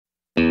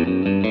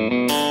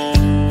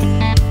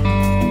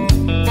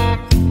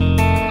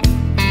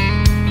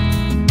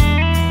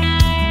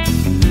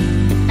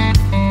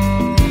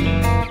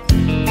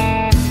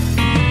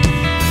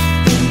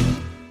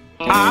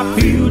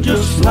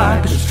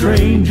like a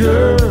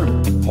stranger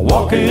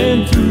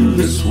walking through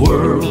this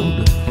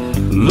world,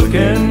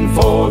 looking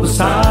for the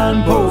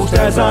signpost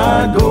as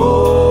I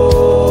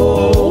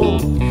go.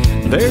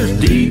 There's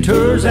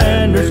detours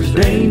and there's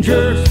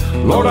dangers,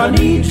 Lord, I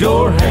need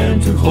your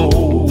hand to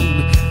hold.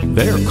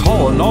 They're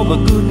calling all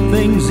the good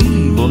things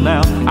evil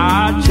now.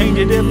 I'd change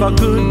it if I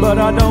could, but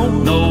I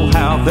don't know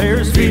how.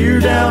 There's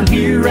fear down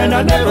here and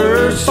I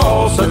never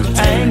saw such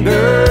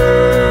anger.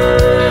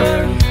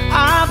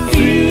 I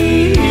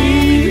feel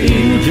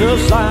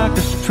just like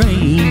a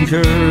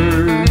stranger.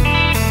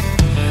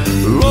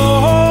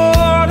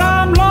 Lord,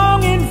 I'm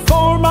longing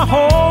for my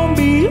home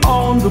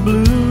beyond the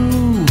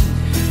blue,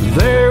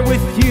 there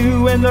with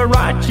you and the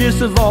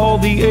righteous of all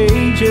the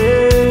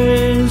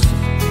ages.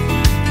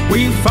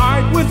 We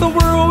fight with the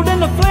world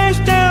and the flesh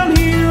down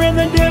here, and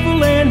the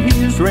devil and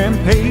his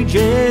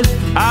rampages.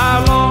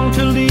 I long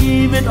to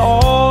leave it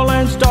all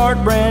and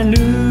start brand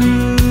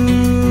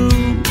new.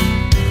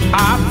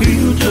 I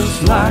feel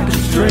just like a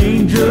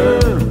stranger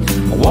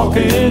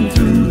walking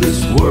through this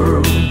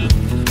world,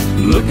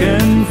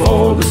 looking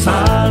for the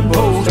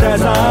signpost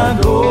as I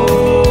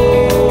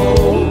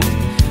go.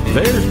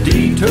 There's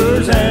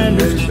detours and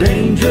there's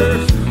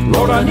dangers,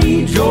 Lord, I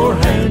need your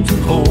hand to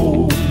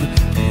hold.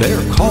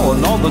 They're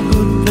calling all the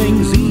good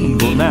things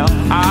evil now.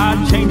 I'd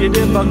change it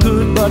if I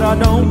could, but I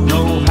don't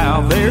know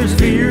how. There's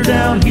fear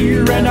down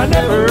here and I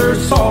never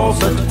saw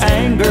such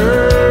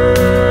anger.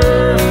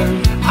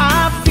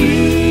 I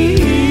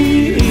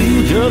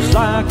feel just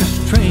like a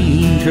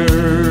stranger.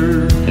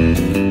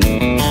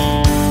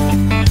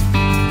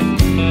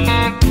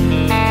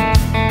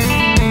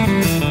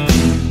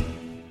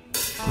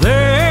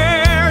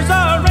 There's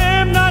a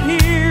remnant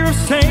here of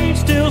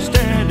saints still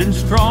standing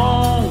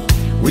strong.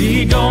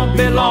 We don't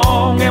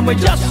belong and we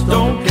just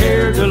don't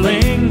care to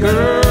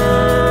linger.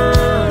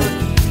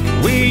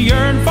 We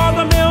yearn for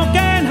the milk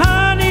and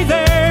honey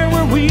there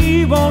where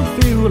we won't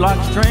feel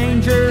like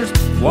strangers.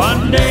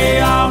 One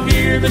day I'll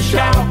hear the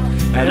shout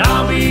and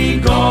I'll be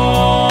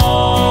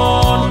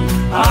gone.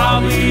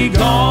 I'll be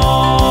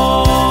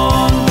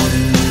gone.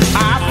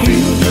 I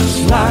feel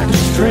just like a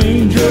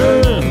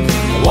stranger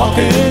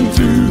walking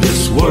through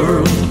this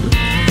world,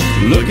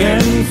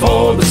 looking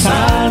for the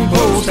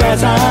signpost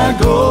as I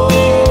go.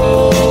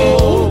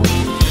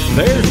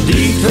 There's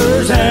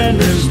detours and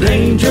there's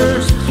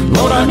dangers,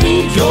 Lord, I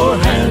need your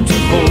hand to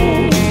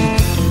hold.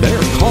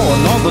 They're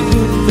calling all the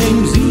good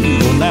things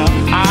evil now.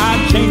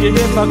 I'd change it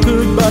if I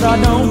could, but I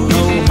don't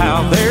know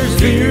how. There's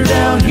fear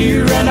down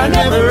here and I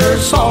never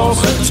saw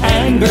such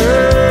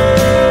anger.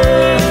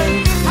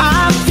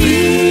 I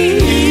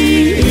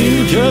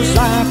feel just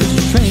like a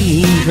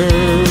stranger.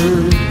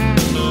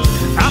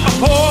 I'm a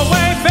poor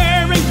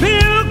wayfaring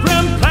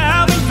pilgrim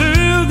plowing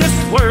through this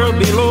world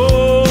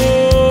below,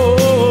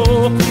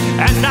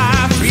 and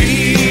I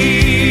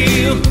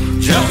feel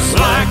just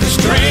like a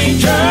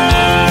stranger.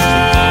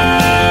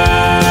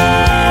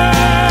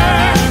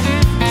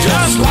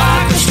 Just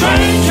like a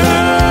stranger.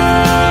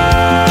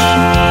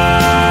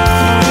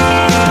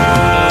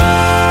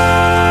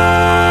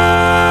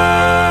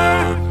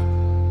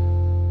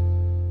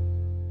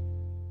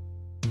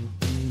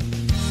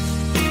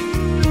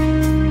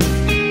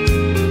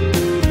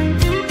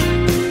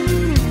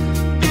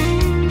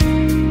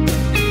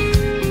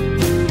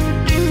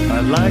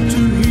 I'd like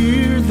to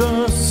hear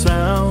the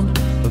sound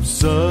of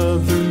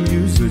southern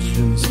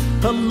musicians,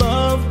 a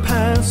love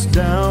passed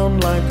down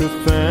like a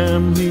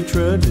family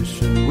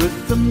tradition,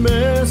 with the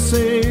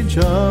message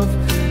of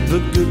the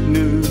good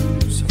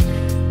news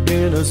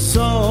in a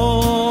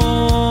song.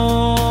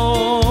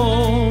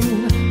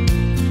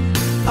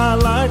 I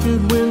like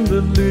it when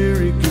the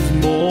lyric is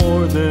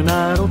more than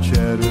idle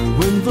chatter,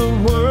 when the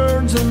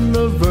words in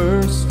the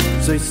verse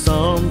say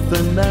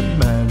something that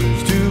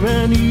matters to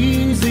an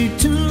easy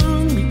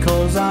tune,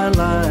 because I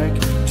like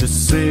to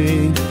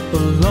sing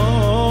along.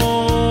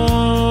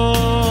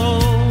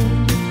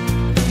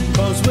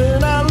 'Cause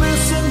when I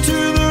listen to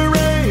the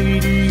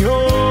radio,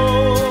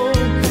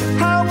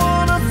 I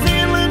wanna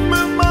feel it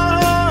move my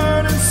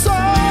heart and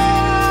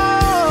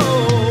soul.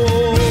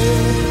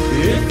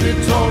 If it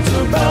talks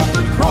about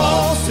the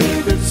cross,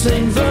 if it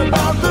sings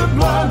about the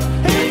blood,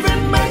 if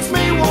it makes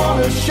me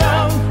wanna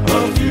shout a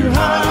few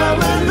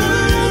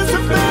hallelujahs,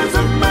 if there's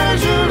a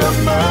measure of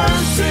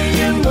mercy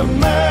in the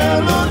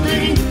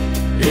melody,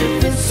 if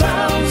it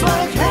sounds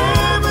like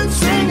heaven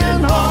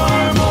singing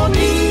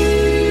harmony,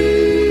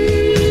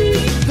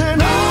 then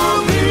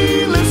I'll be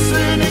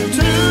listening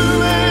to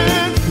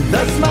it.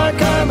 That's my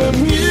kind of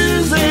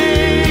music.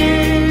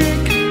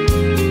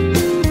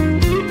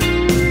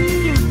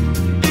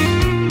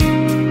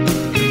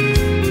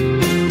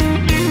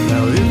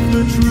 Now if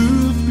the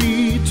truth be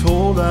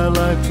told, I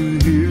like to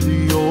hear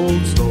the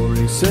old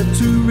story set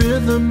to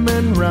rhythm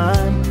and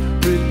rhyme,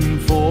 written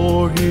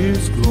for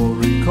His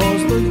glory,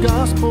 'cause the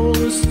gospel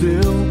is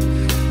still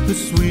the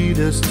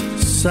sweetest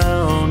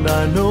sound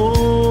I know.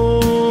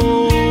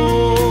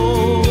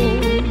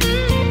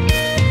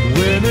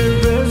 When it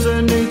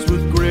resonates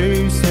with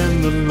grace and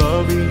the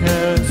love He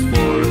has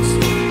for us,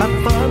 I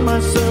find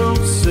myself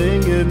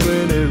singing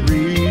when it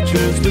reaches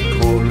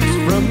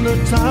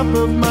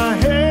of my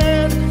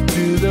head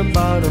to the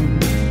bottom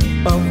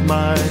of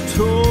my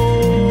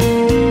toes.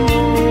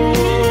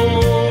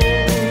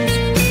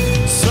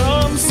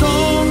 Some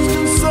songs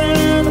can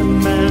set a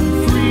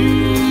man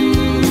free,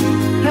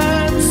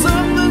 and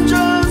something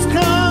just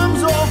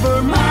comes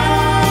over me.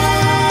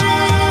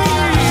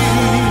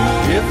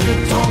 If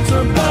it talks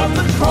about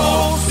the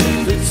cross,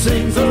 if it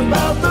sings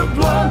about the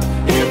blood,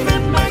 if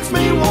it makes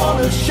me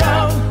want to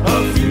shout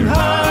a few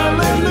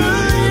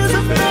hallelujahs,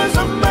 if there's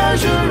a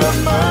measure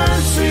of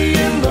mercy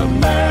in the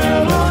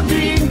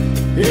melody,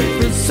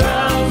 if it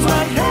sounds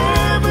like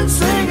heaven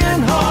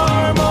singing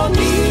harmony,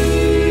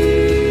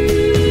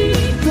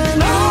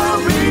 then I'll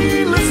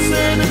be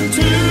listening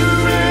to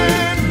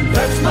it.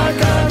 That's my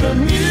kind of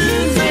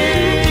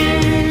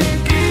music.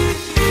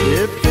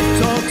 If it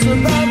talks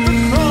about the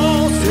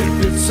cross, if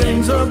it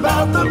sings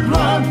about the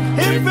blood,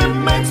 if it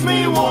makes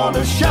me want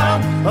to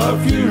shout a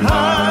few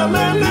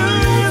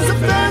hallelujahs, if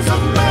there's a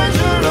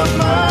measure of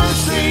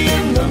mercy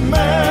in the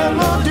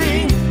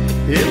melody,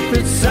 if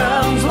it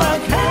sounds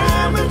like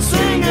heaven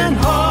singing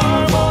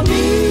harmony,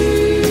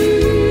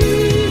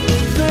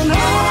 then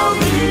I'll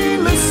be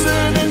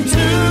listening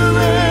to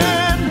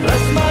it.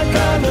 That's my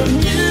kind of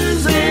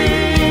music.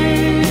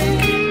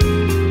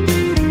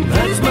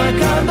 That's my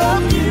kind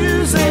of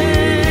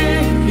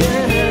music.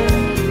 Yeah,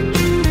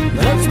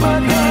 that's my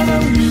kind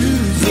of music.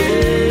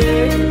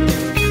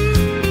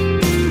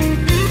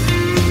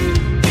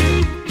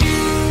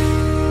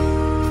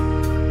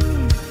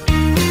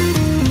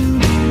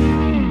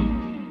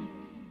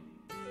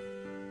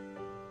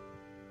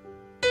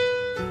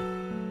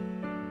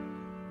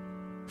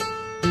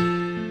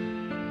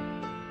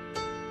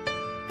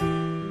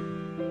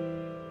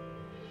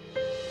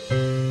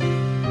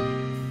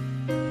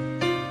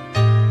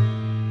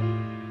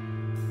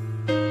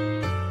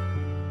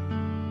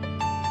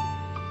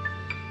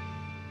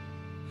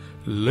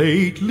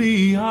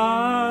 Lately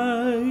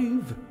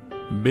I've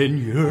been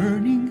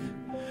yearning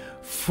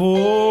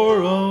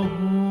for a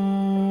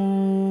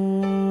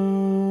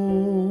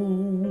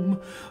home,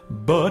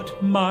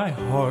 but my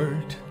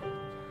heart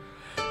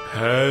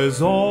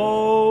has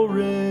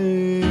already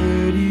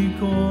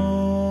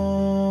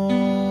gone.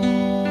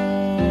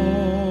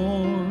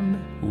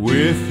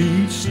 With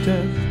each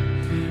step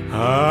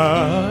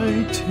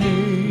I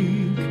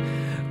take,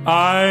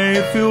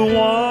 I feel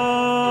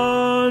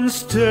one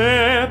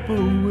step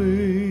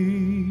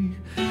away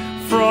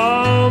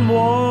from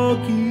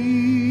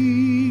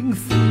walking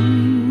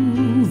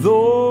through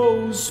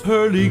those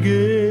pearly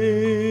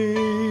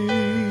gates.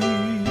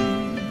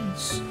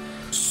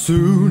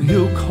 Soon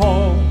he'll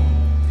call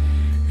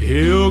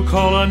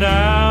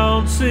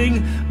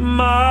announcing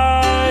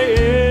my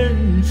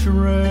entrance,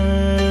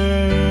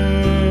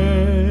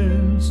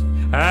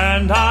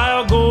 and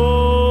I'll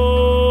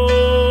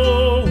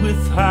go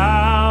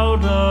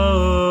without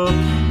a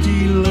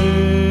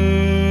delay,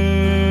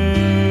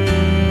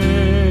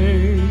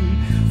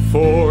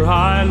 for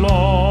I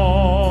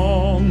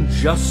long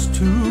just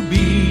to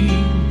be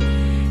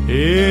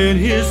in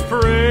his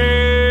presence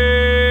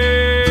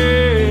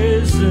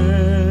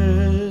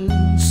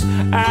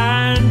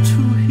and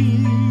to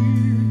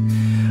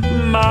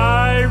hear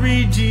my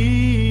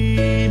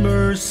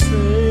Redeemer say,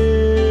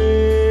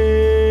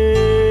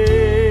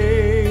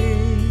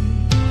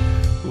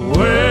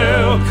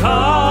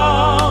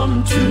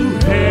 welcome to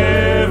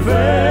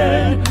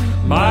heaven,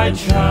 my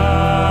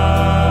child.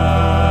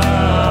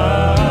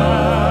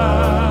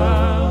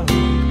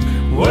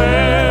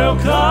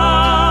 Welcome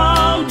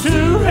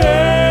to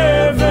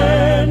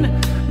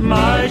heaven,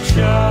 my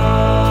child.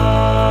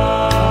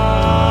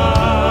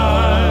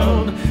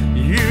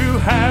 You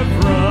have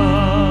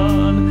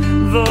run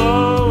the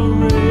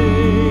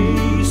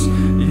race,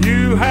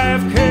 you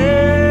have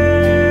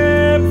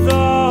kept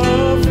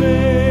the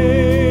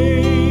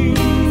faith.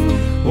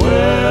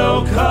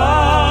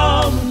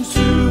 Welcome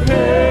to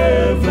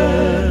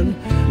heaven,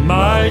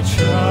 my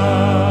child.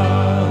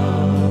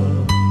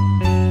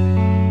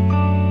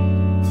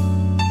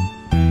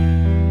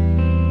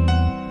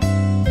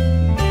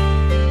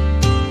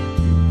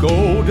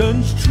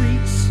 Golden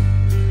streets,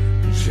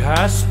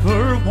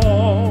 jasper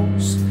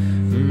walls,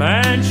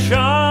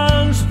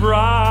 mansions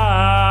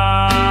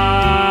bright,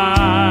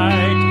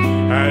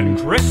 and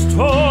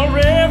crystal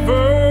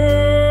rivers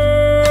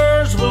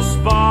will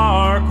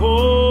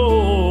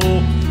sparkle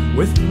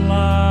with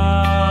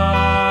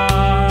light.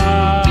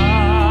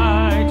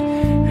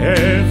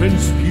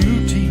 Heaven's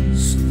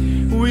beauties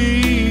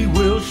we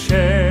will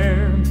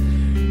share,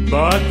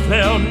 but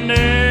they'll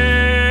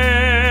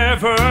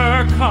never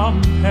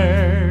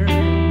compare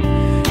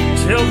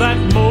till that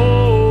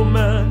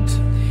moment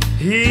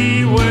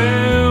he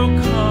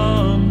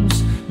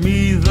welcomes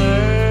me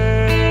there.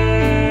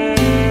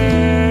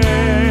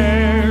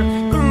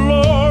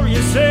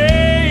 Glorious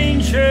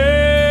angels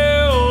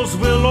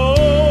will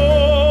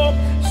all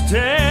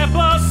step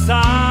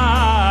aside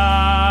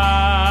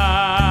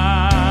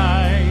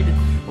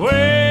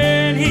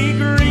when he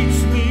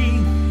greets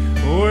me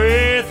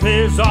with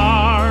his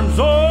arms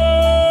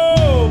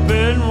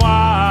open wide.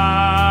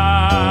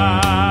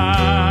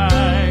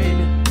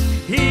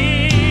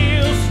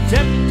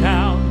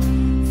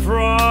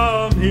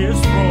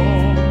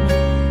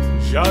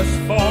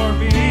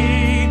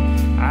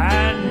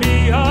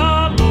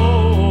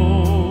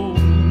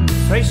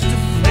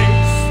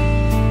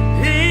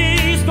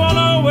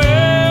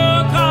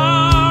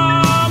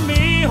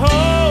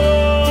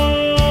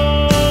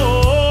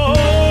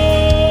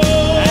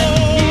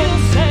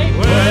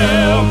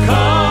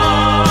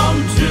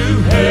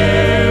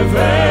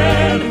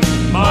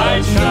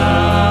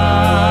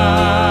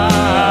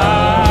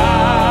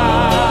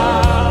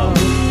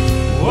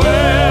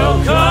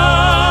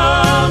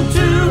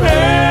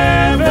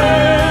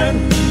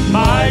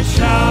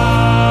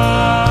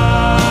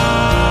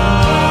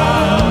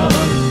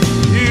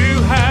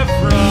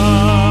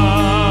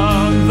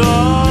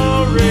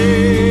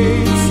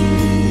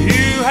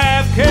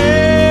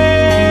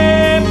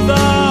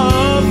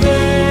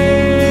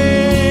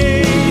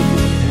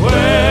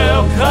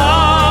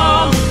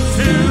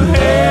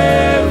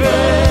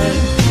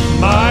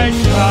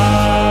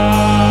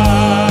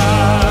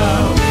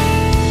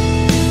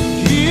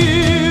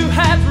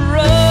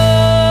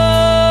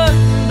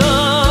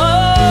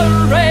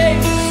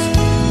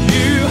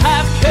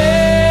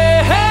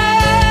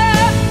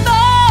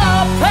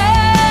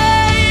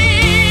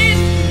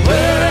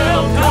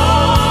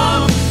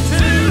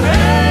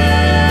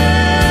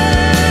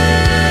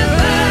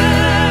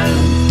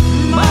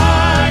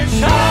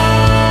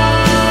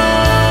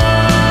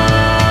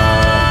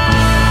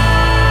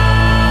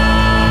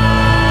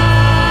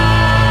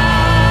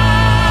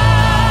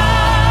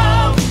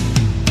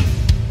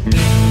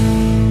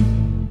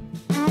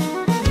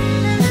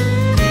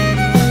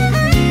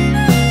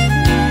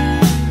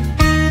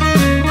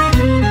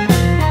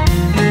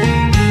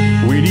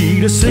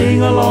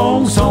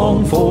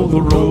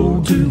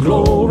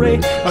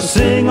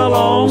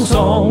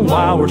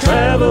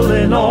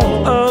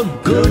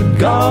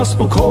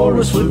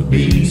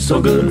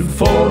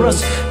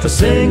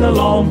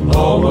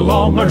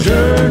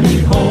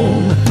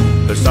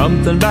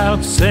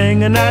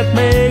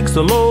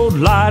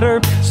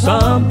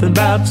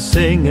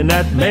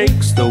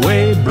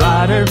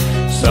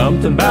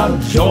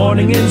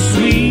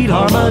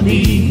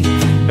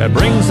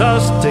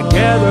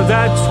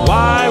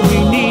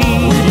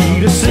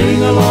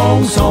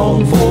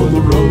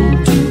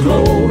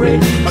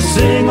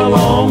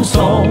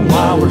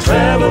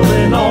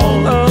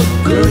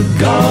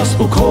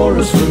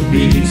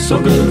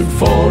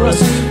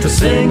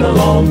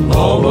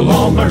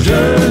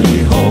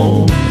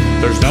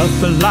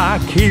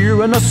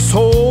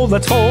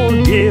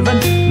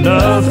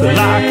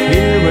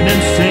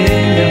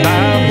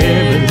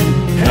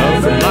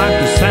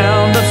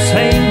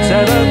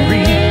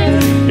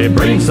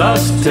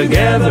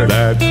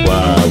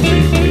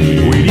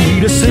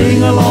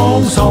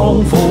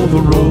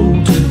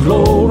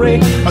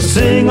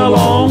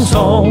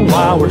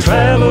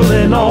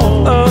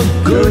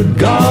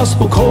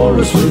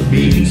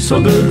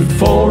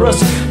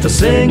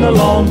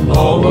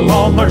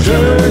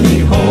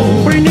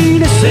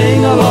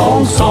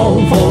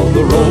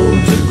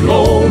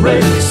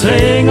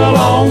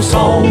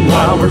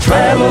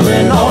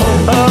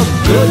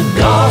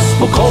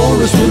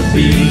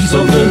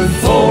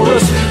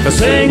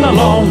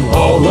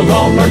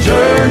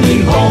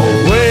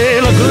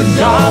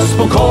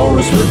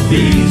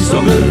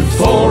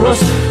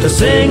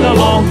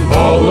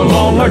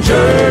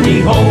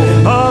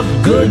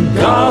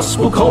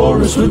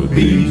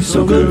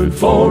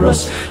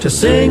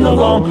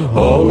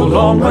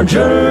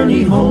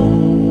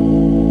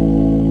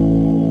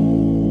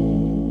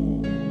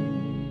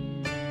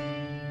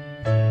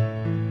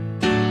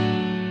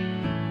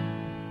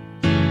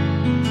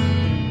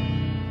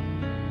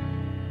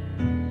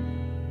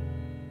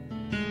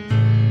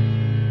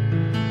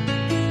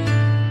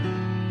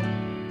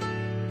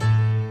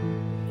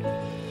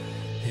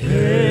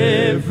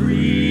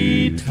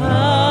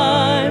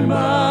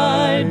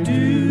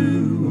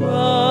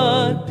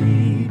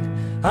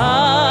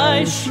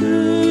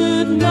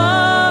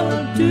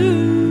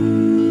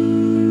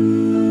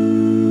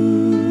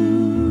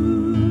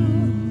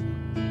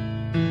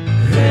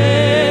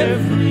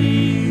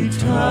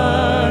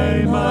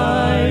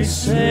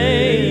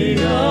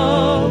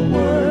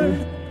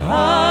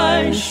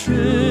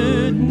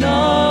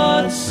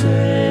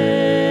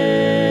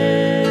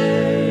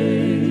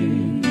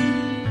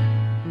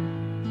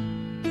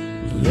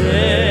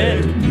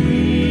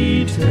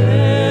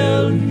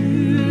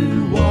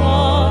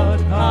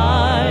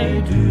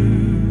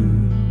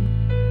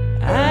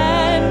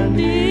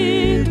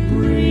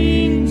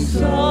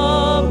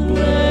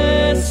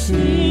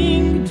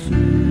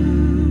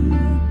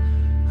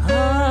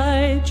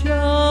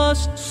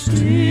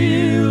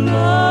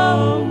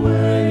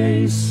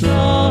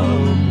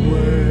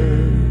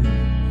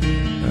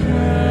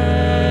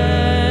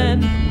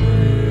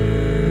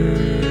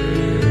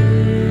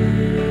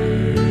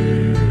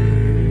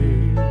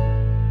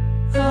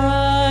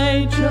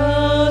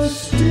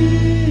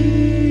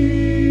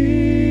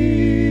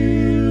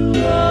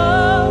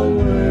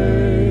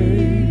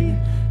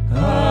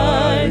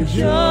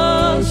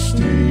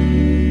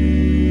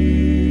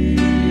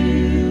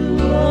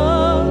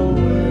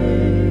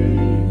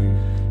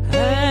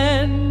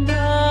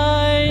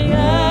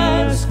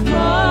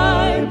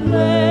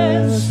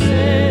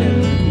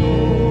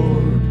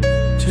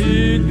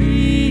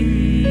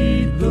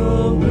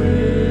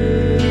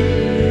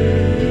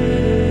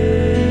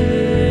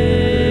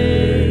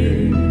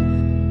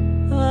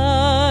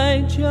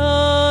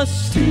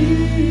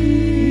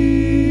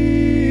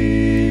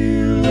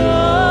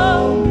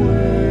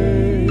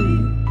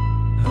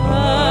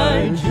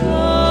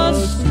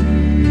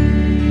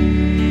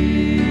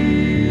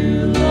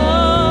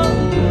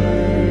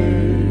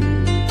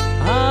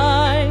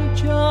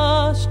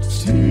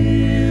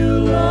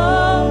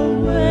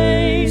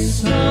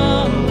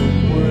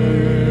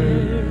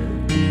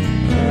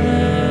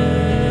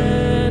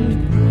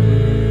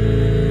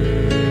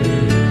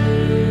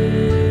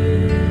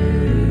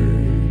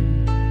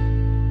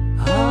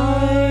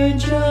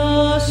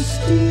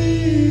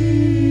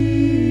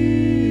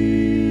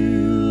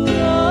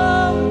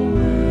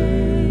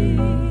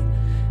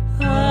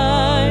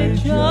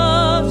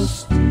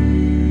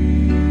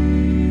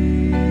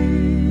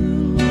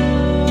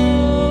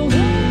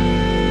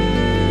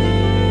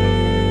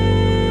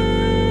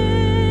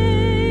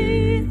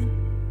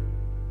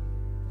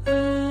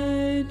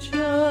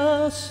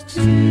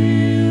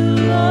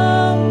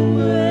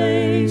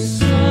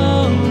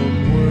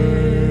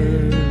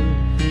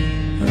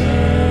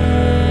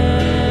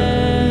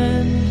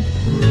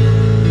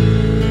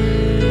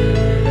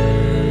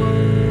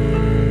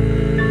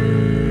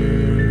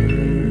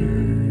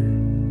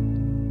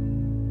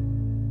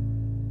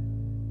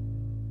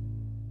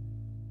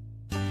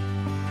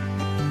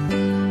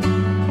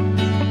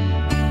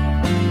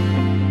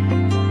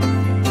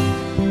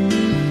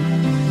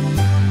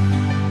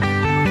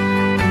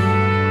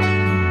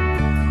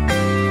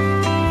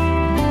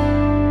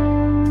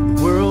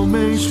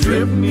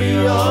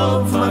 me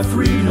of my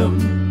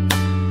freedom,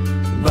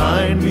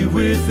 bind me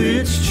with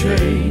its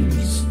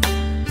chains.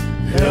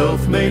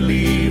 Health may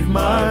leave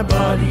my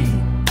body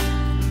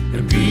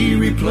and be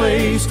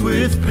replaced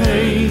with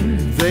pain.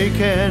 They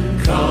can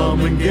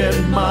come and get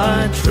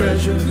my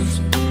treasures,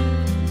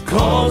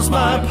 cause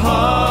my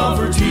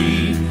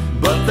poverty,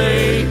 but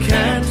they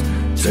can't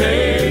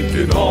take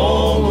it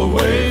all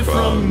away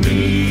from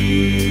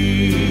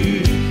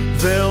me.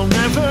 They'll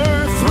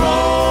never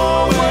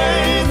throw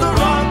away the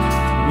rock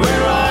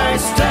where I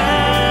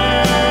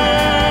stand.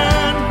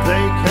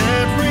 They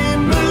can't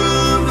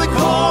remove the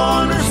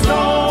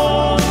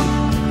cornerstone,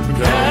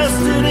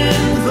 cast it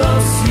in the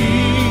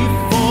sea,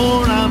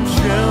 for I'm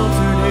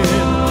sheltered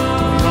in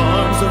the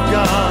arms of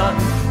God,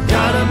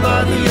 guided by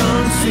the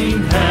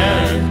unseen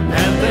hand,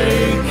 and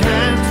they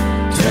can't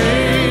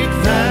take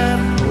that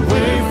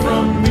away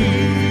from me.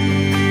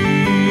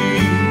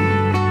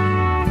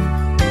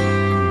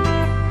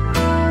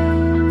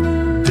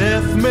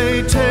 Death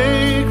may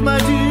take my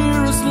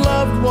dearest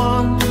loved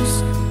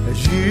ones as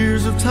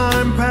years of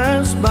time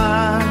pass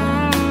by,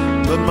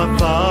 but my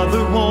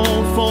Father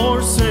won't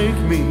forsake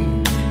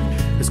me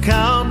as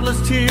countless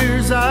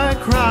tears I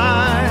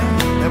cry.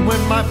 And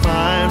when my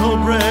final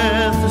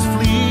breath is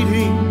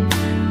fleeting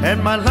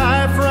and my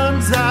life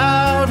runs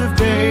out of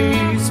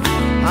days,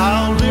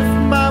 I'll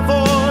lift my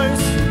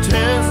voice and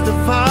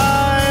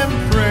testify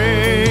and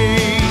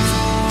praise.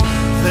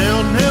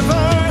 They'll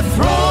never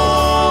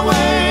throw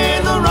away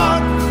the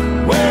rock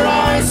where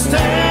I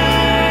stand.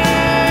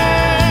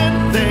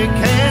 They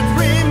can't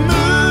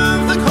remove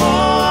the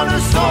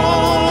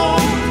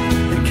cornerstone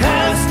and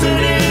cast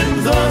it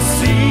in the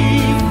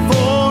sea,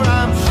 for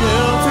I'm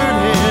sheltered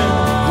in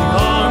the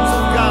arms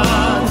of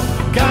God,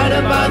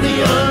 guided by the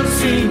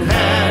unseen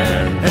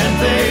hand, and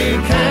they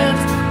can't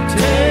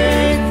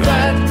take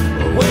that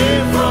away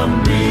from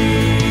me.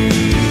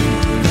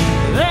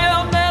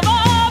 They'll never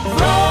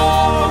throw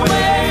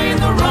away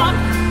the rock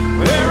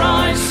where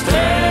I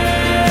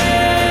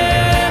stand.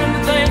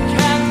 They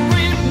can't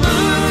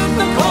remove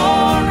the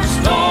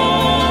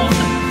cornerstone,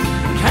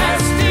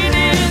 cast it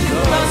in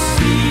the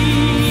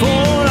sea,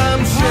 for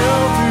I'm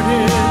sheltered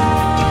in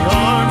the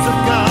arms of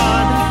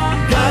God,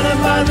 guided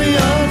by the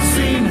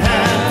unseen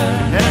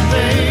hand, and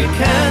they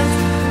can't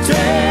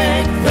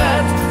take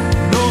that.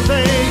 No,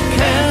 they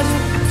can't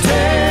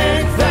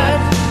take that.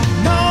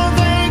 No,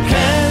 they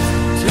can't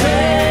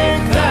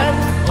take that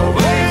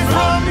away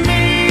from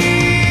me.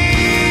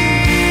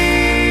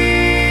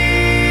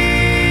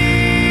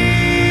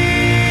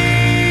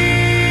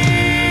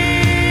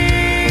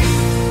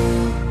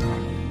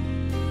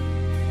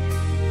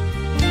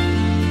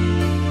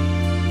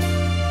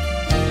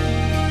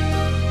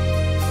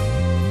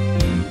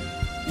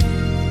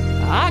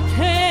 I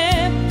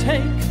can't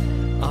take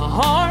a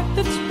heart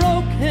that's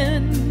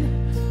broken,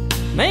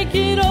 make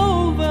it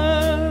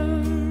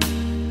over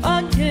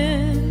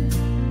again.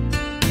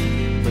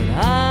 But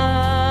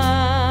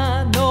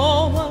I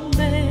know a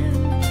man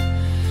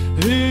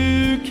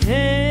who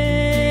can.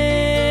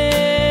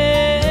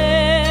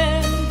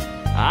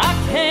 I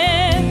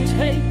can't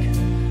take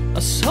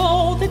a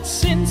soul that's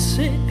sin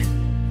sick,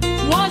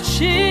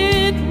 wash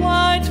it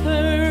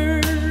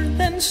whiter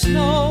than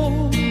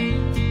snow.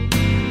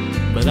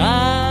 But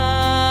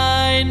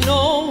I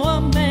know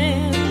a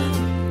man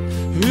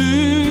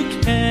who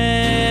can.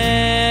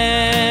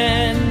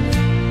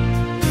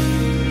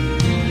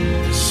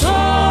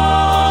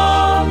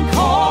 Some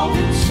call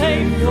him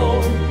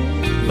Savior,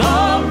 the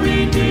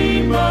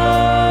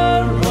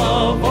Redeemer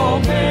of all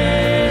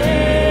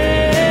men.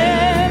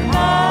 I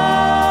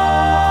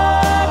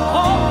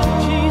call him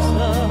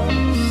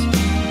Jesus,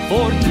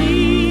 for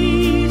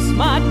he's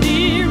my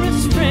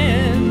dearest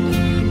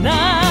friend.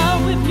 Now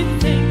if you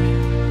think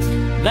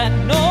that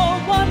no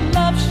one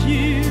loves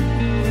you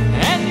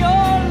and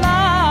your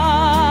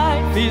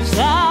life is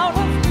out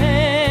of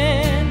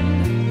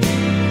hand,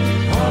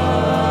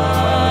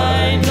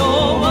 I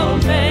know a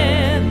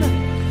man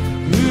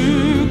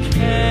who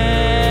can.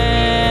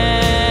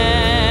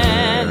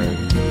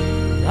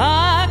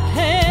 I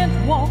can't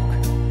walk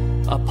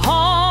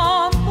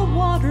upon the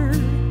water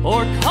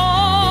or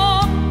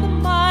calm the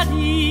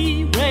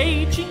mighty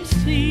raging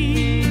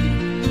sea,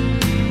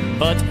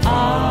 but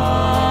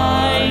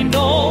I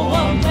know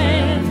a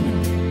man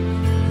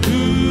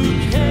who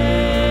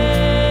can.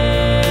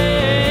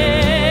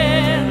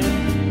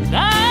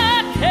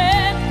 I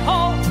can't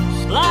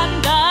cause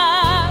blind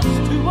eyes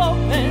to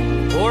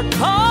open or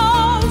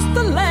cause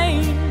the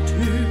lame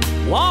to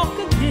walk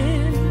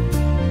again.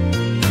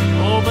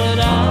 Oh, but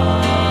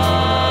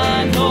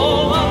I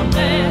know a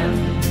man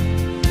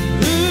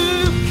who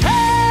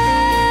can.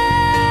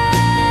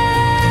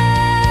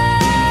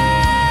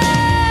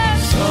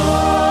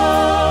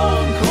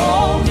 Some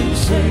call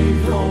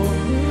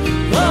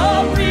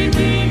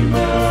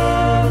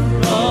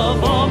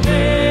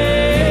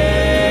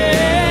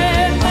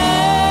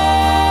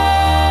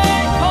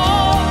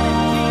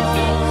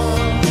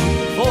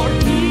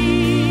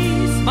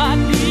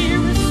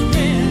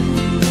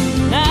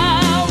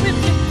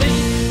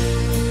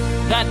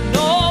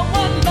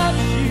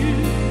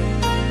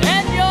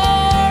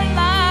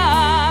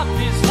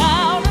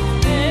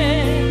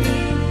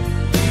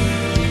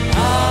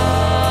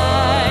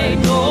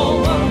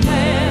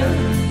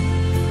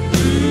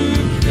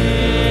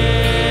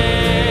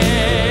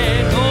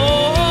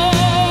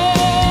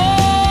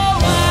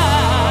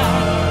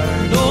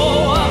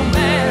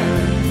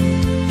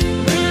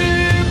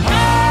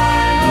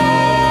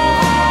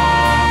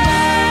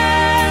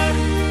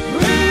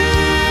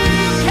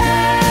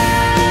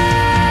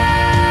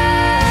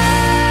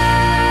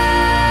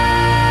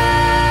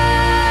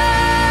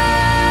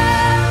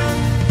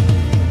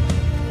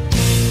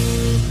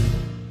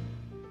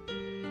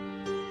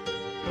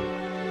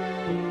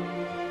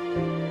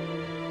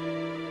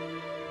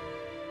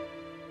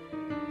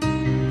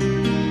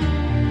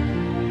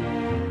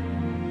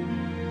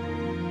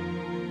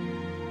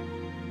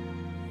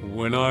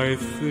when I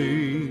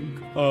think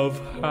of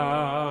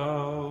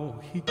how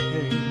he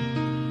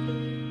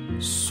came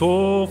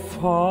so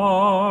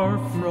far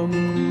from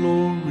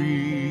glory,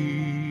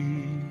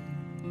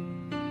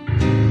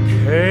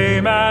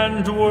 came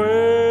and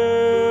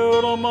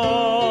dwelt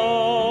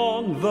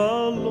among the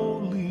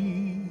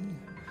lowly,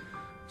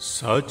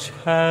 such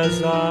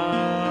as I,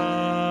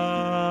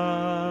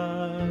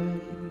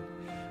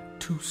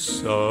 to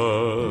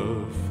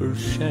suffer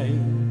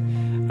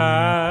shame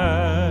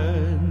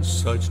and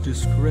such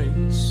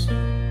disgrace.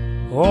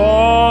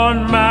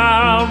 On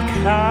Mount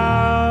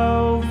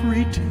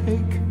Calvary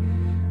take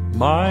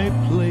my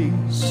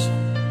place.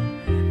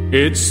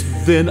 It's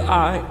then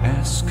I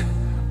ask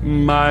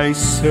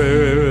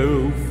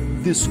myself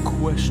this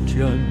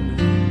question: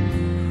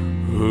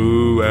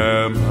 who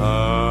am I?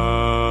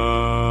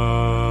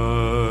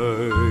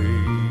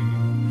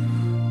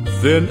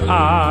 Then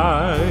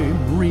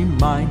I'm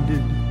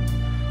reminded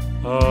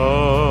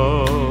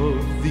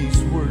of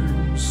these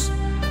words: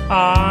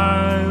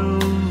 I'll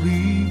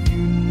leave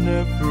you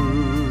never.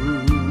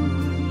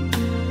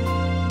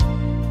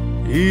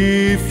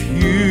 If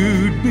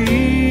you'd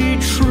be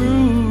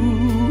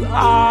true,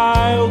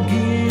 I'll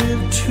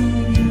give to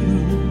you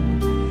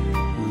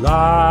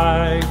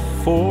life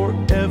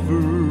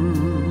forever.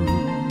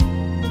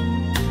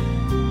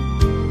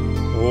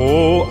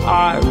 Oh,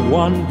 I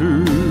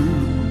wonder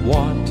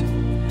what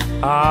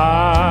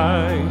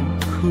I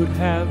could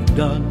have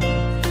done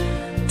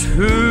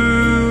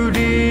to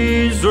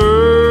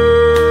deserve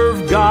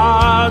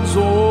God's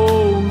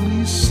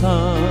only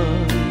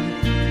Son.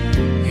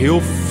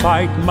 He'll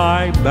fight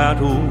my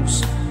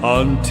battles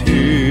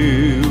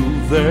until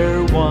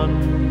they're won.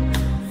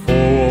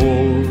 For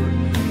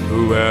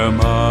who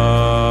am I?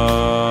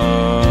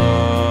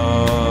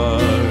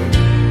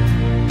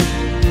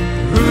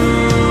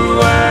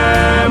 Who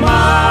am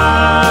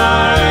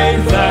I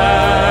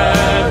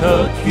that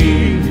a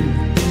king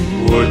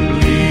would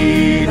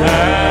bleed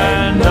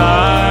and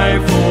die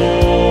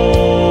for?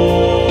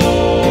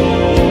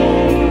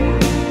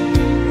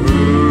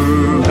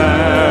 Who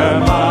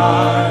am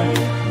I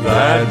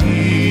that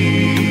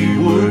he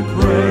would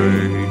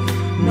pray,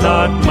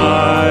 not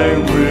my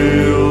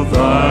will,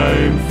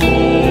 thine for?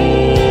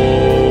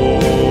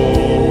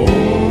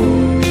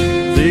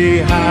 The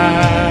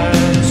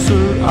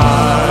answer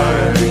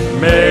I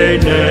may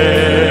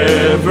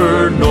never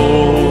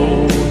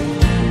know,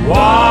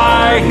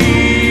 why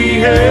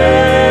he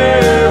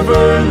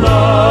ever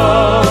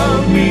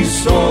loved me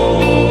so,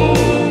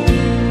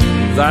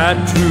 that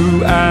to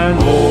an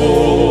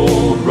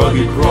old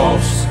rugged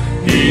cross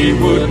he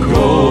would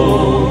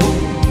go.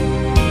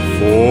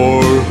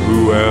 For who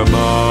am I?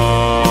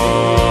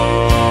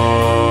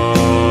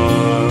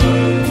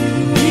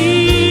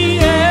 The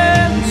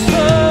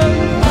answer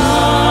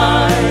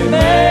I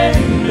may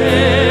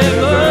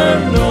never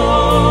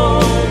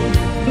know,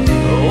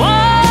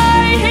 why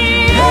he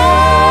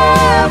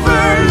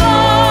ever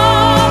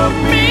loved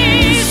me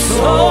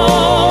so,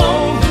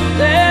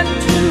 that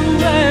to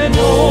an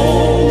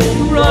old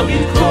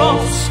rugged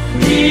cross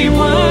he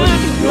would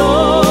go.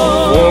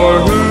 For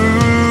who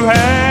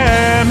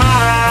am I?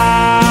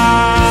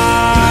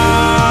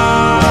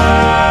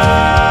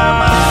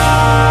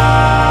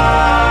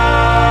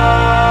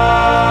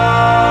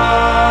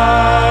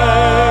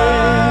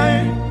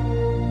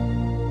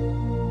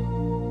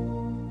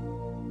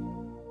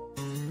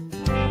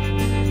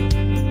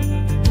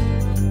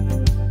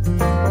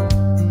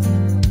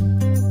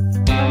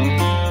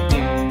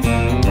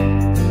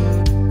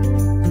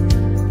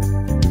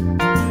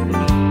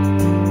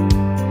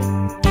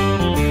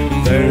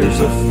 There's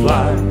a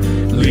flight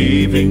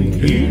leaving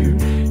here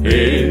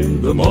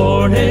in the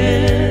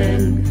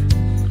morning.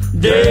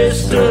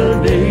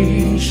 Destination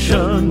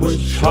was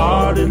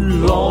charted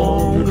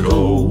long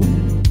ago,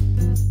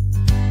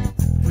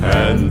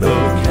 and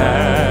the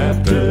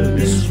captain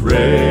is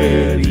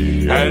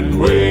ready and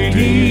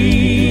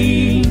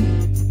waiting,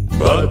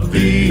 but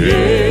the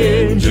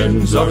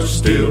engines are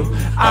still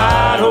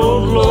idle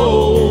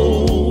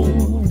low,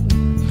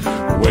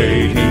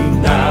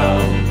 waiting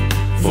now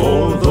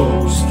for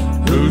those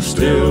who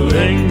still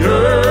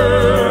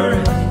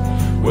linger,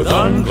 with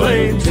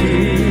unclaimed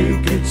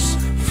tickets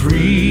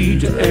free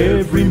to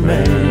every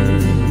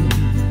man.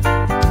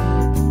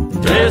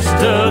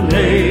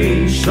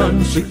 Destination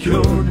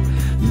secured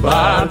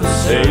by the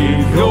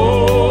Savior,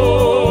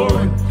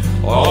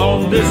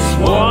 on this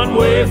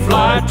one-way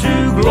flight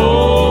to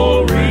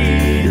Gloryland.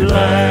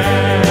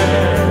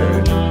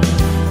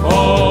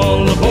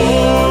 All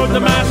aboard, the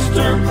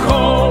master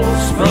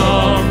calls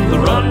from the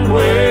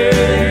runway.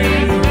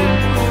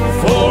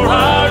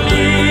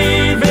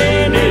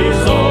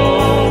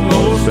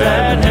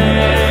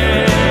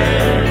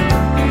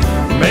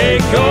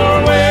 Your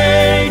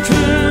way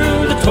to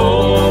the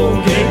toll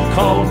gate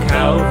called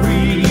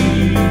Calvary,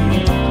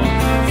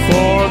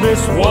 for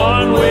this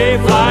one-way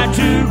flight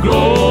to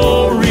Gloryland.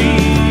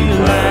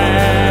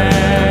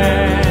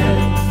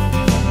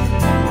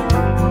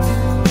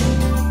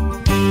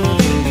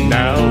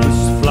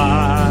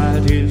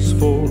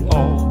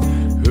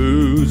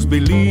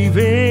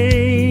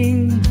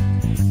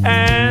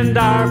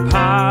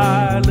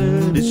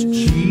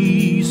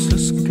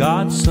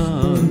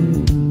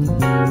 sun.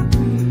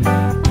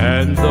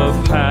 And the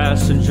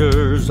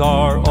passengers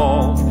are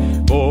all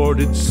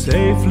boarded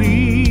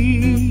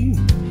safely.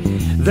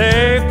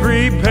 They're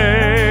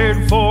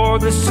prepared for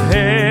this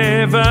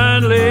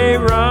heavenly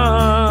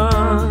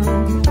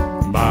run.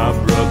 My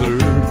brother,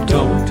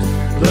 don't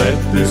let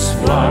this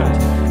flight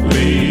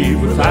leave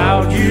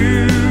without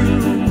you.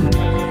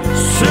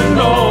 Soon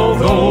all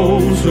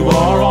those who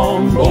are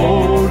on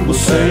board will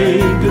say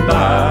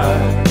goodbye.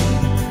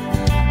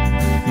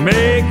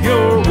 Make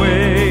your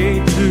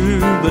way to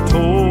the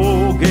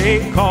toll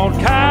gate called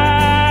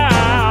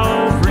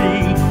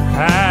Calvary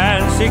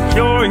and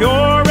secure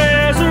your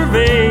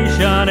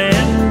reservation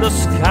in the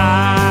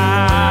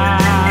sky.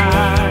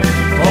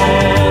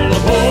 All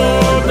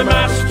aboard, the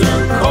master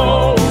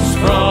calls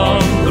from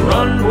the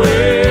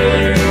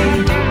runway,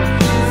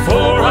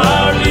 for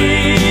our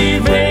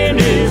leaving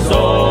is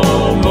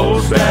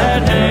almost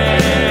at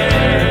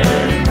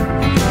hand.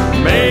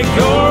 Make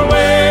your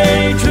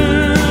way to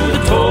the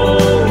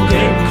toll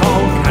gate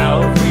called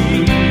Calvary,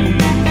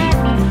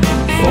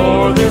 for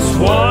this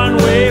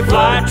one-way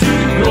flight to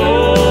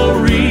Gloryland.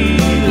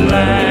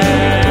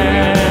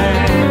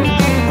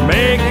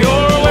 Make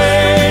your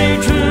way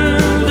to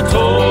the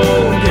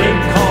toll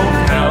gate called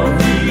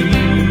Calvary,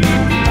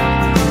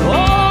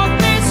 on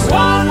this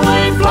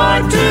one-way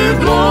flight to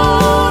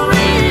Gloryland.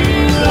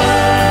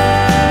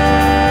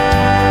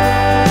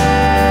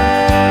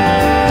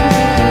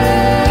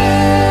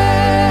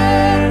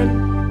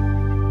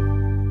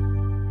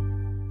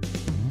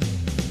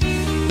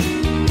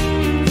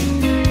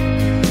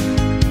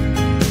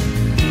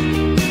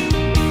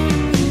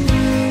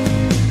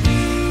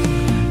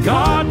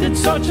 God did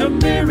such a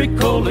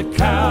miracle at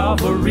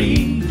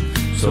Calvary,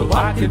 so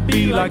I could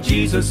be like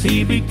Jesus,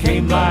 he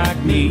became like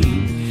me.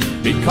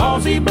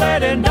 Because he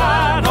bled and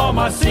died, all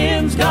my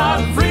sins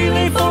God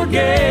freely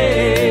forgave.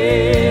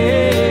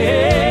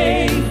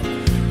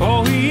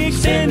 Oh, he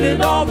extended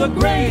all the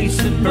grace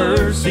and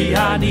mercy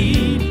I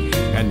need,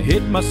 and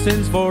hid my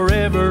sins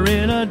forever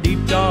in a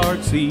deep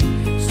dark sea.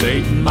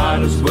 Satan might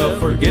as well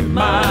forget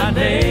my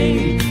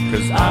name,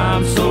 'cause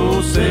I'm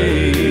so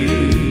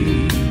saved.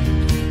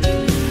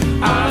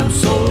 I'm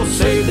so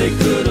saved they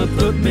could have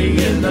put me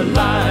in the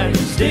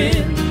lion's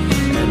den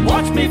and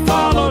watched me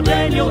follow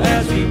Daniel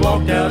as he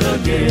walked out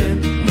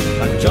again.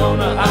 Like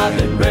Jonah, I've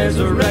been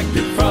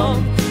resurrected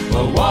from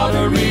a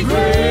watery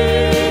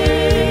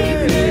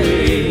grave.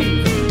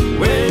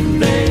 When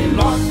they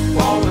locked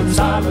Paul and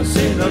Silas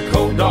in a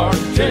cold dark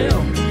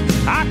jail,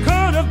 I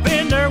could have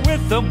been there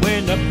with them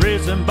when the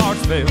prison bars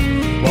fell.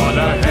 What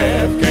I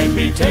have can't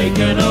be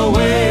taken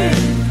away.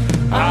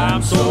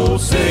 I'm so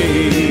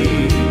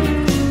saved.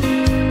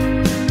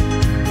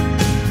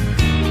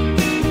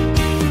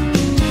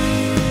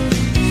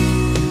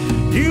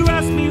 You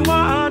ask me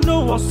why I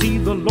know I'll see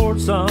the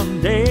Lord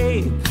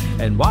someday,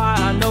 and why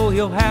I know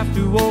he'll have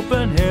to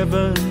open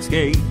heaven's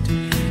gate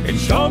and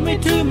show me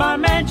to my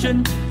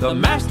mansion the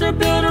master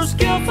builder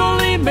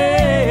skillfully made.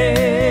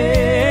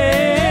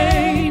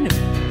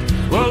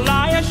 Well,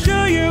 I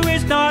assure you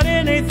it's not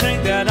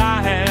anything that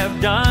I have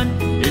done.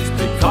 It's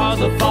because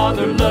the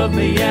Father loved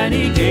me and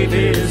he gave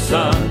his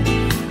Son.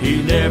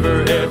 He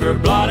never ever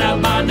blot out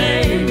my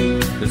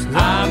name, 'cause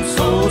I'm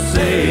so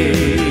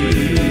saved.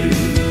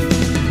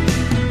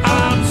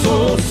 I'm so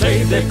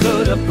saved they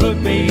could have put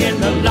me in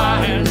the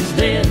lion's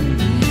den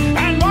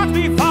and watched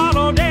me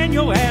follow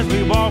Daniel as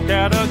we walked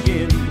out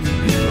again.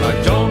 Like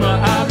Jonah,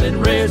 I've been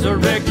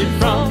resurrected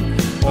from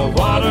a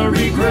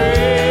watery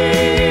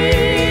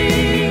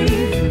grave.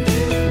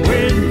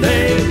 When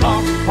they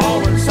locked Paul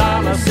and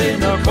Silas in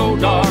a cold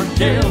dark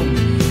jail,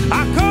 I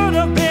could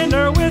have been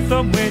there with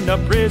them when the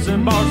prison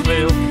bars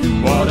fell.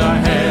 What I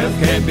have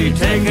can't be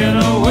taken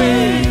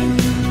away.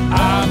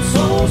 I'm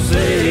so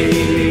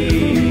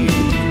saved.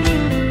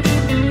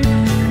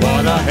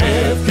 What I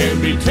have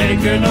can't be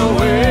taken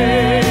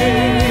away.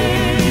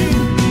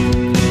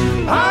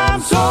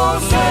 I'm so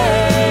saved.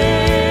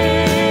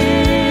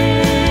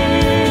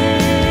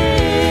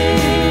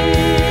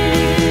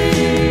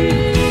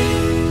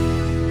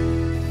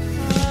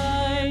 I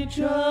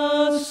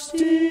just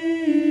steal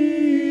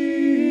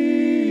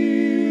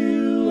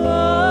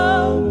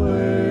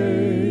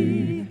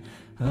away.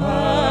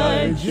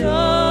 I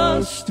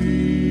just steal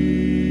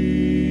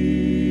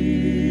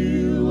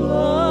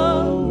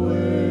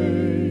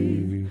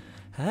away.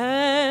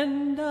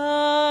 And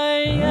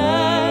I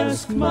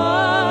ask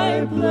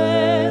my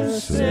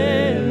blessed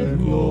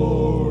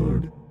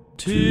Lord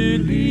to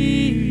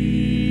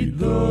lead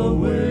the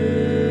way.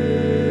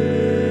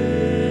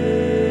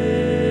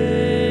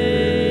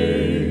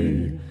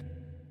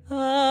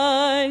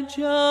 I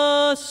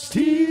just steal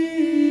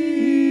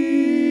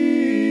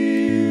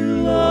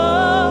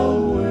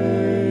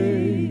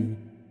away.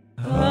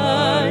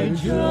 I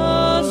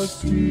just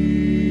steal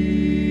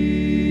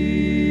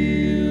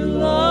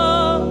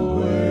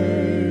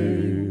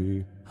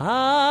away.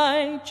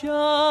 I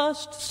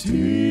just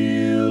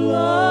steal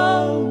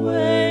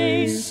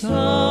away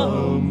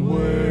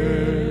somewhere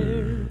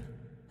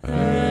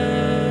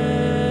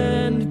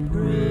and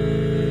pray.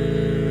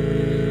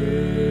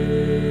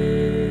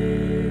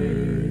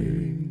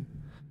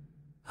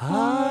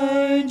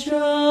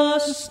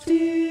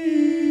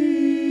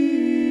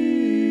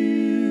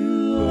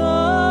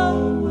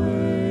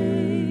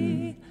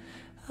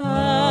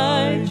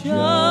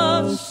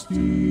 steal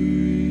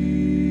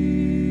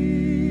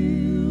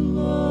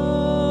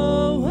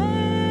away.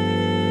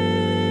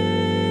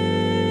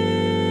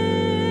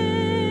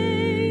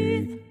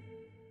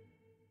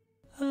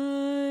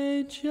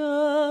 I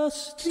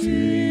just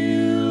steal